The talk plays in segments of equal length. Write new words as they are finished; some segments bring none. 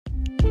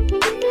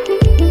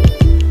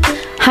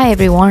Hi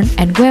everyone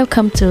and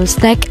welcome to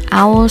Stack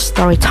Our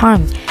Story Time.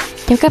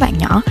 Chào các bạn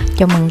nhỏ,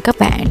 chào mừng các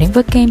bạn đến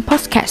với kênh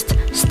podcast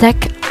Stack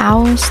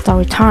Our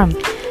Story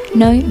Time,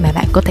 nơi mà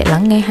bạn có thể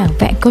lắng nghe hàng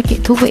vạn câu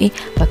chuyện thú vị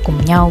và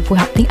cùng nhau vui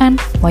học tiếng Anh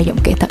qua giọng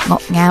kể thật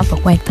ngọt ngào và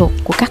quen thuộc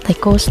của các thầy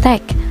cô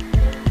Stack.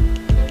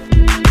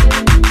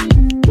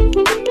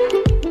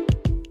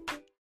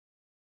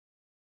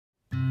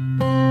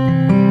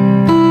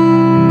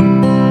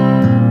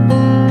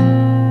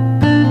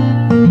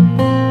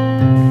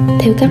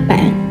 Theo các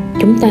bạn,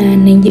 chúng ta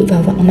nên dựa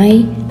vào vận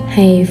may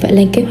hay phải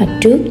lên kế hoạch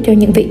trước cho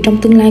những việc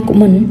trong tương lai của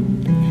mình?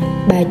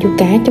 Bà chú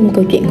cá trong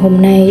câu chuyện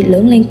hôm nay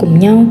lớn lên cùng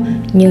nhau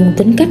nhưng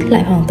tính cách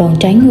lại hoàn toàn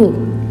trái ngược.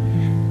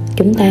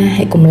 Chúng ta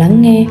hãy cùng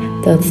lắng nghe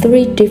The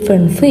Three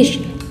Different Fish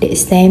để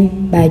xem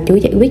bà chú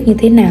giải quyết như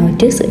thế nào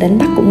trước sự đánh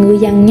bắt của ngư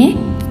dân nhé.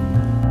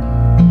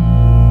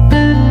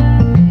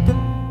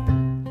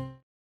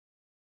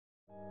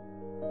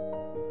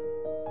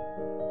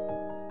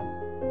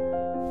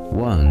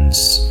 Once,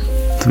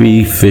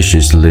 three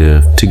fishes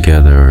lived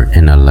together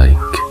in a lake.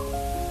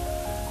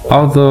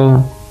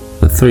 Although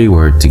the three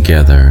were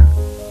together,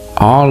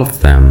 all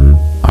of them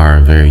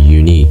are very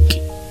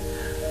unique.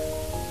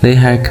 They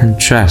had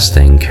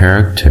contrasting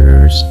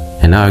characters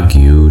and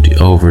argued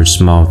over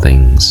small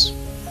things.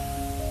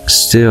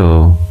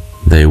 Still,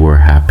 they were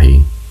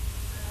happy.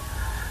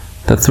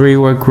 The three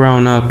were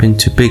grown up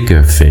into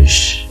bigger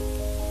fish.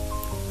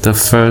 The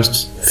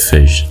first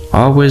fish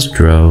always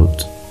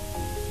dwelled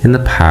in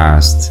the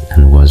past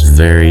and was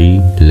very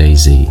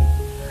lazy.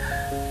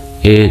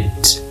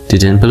 It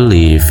didn't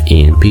believe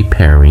in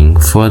preparing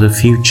for the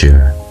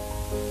future.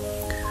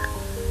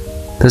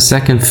 The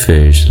second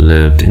fish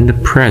lived in the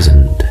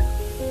present.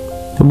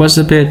 It was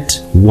a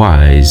bit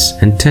wise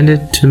and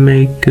tended to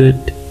make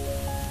good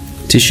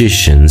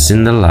decisions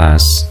in the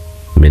last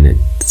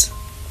minute.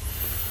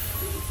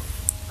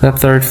 The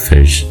third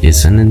fish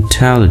is an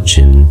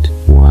intelligent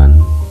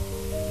one.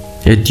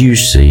 It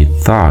usually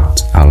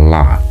thought a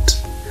lot,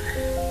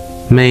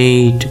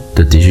 made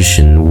the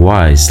decision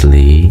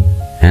wisely,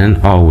 and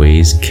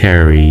always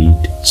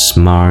carried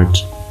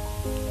smart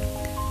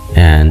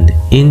and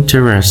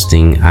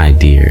interesting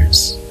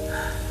ideas,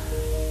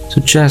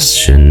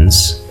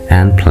 suggestions,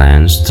 and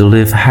plans to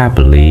live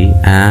happily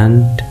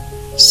and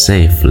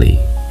safely.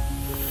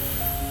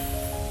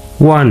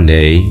 One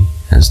day,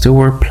 as they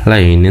were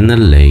playing in the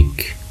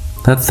lake,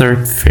 the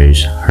third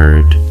fish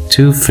heard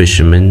two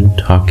fishermen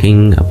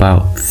talking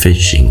about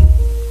fishing.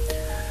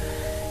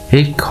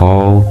 It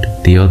called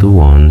the other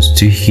ones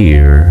to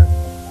hear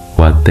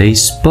what they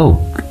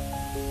spoke.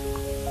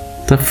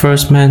 The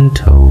first man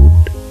told,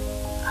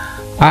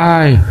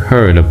 "I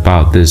heard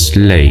about this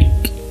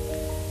lake.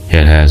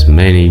 It has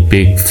many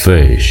big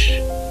fish.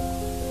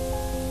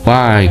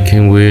 Why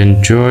can we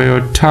enjoy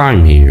our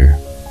time here?"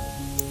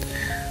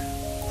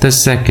 The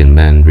second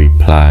man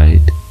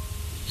replied,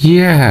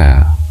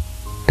 "Yeah,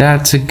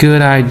 that's a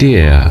good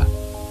idea.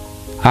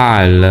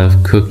 I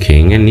love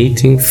cooking and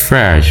eating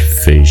fresh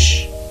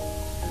fish.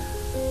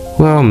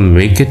 We'll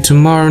make it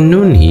tomorrow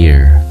noon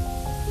here."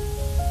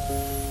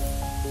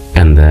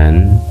 And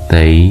then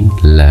they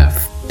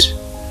left.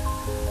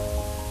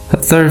 The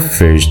third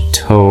fish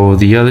told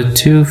the other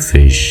two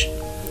fish,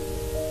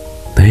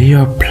 "They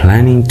are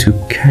planning to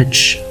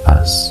catch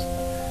us.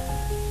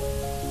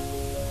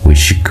 We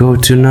should go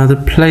to another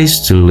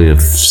place to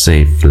live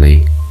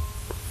safely.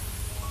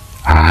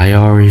 I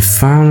already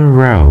found a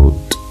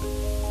route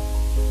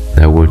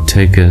that will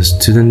take us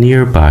to the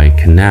nearby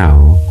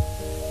canal,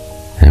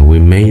 and we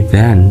may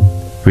then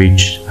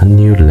reach a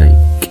new lake."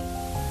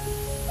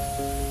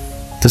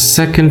 The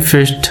second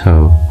fish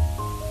told,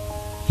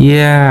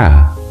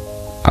 "Yeah,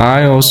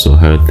 I also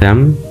heard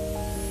them,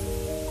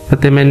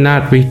 but they may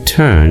not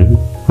return.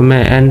 We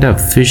may end up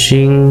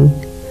fishing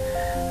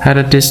at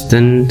a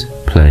distant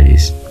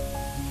place.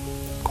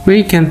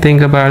 We can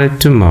think about it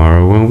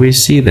tomorrow when we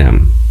see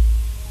them."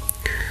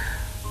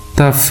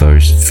 The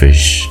first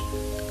fish,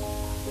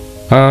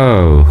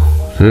 "Oh,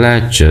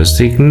 let's just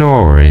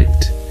ignore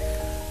it.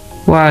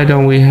 Why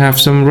don't we have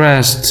some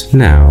rest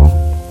now?"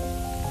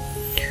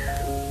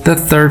 The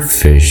third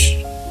fish,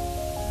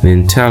 the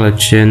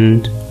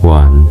intelligent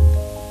one,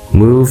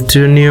 moved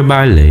to a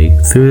nearby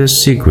lake through a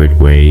secret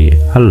way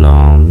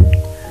alone,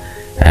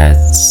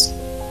 as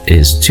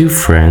its two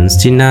friends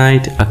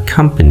denied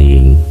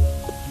accompanying.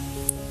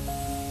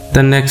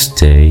 The next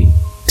day,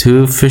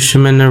 two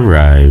fishermen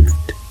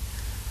arrived.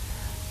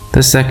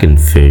 The second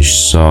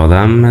fish saw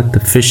them at the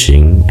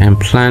fishing and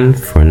planned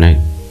for an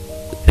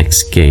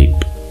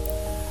escape.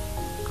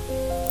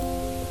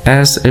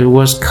 As it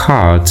was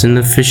caught in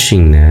the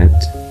fishing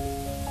net,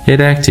 it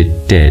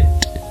acted dead.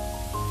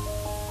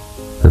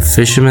 The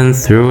fisherman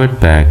threw it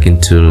back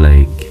into the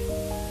lake,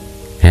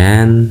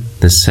 and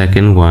the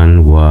second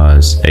one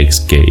was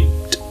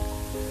escaped.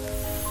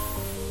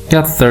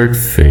 The third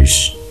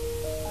fish,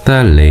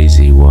 the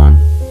lazy one,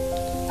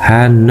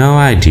 had no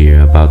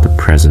idea about the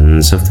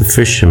presence of the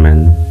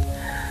fisherman.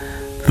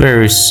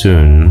 Very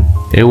soon,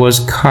 it was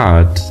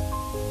caught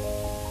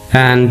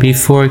and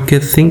before it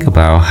could think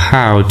about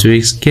how to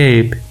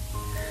escape,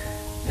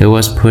 It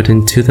was put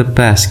into the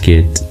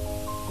basket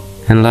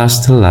and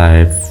lost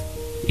alive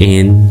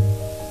in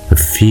a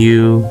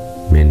few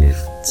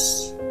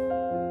minutes.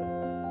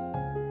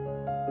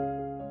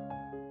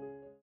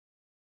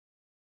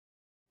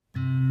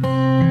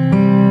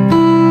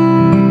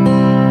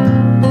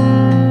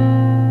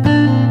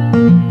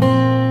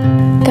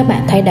 Các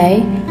bạn thấy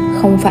đấy,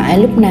 không phải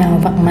lúc nào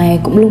vận may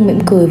cũng luôn mỉm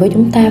cười với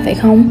chúng ta phải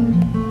không?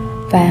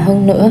 Và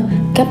hơn nữa,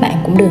 các bạn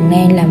cũng đừng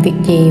nên làm việc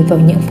gì vào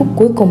những phút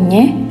cuối cùng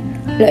nhé.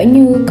 Lỡ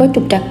như có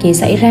trục trặc gì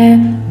xảy ra,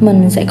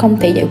 mình sẽ không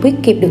thể giải quyết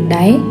kịp được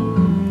đấy.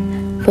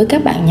 Với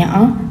các bạn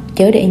nhỏ,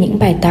 chớ để những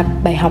bài tập,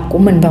 bài học của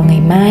mình vào ngày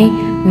mai,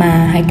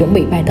 mà hãy chuẩn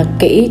bị bài thật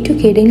kỹ trước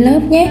khi đến lớp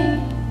nhé.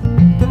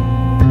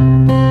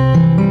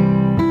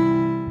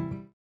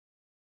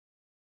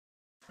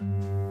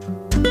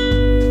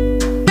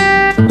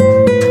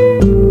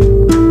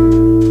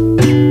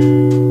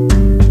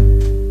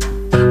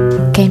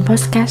 Kênh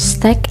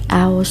podcast Take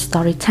Our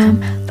Story Time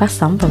phát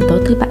sóng vào tối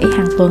thứ 7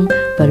 hàng tuần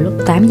vào lúc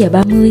 8 giờ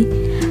 30.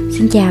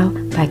 Xin chào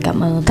và cảm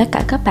ơn tất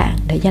cả các bạn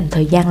đã dành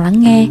thời gian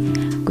lắng nghe.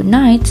 Good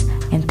night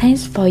and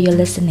thanks for your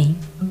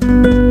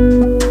listening.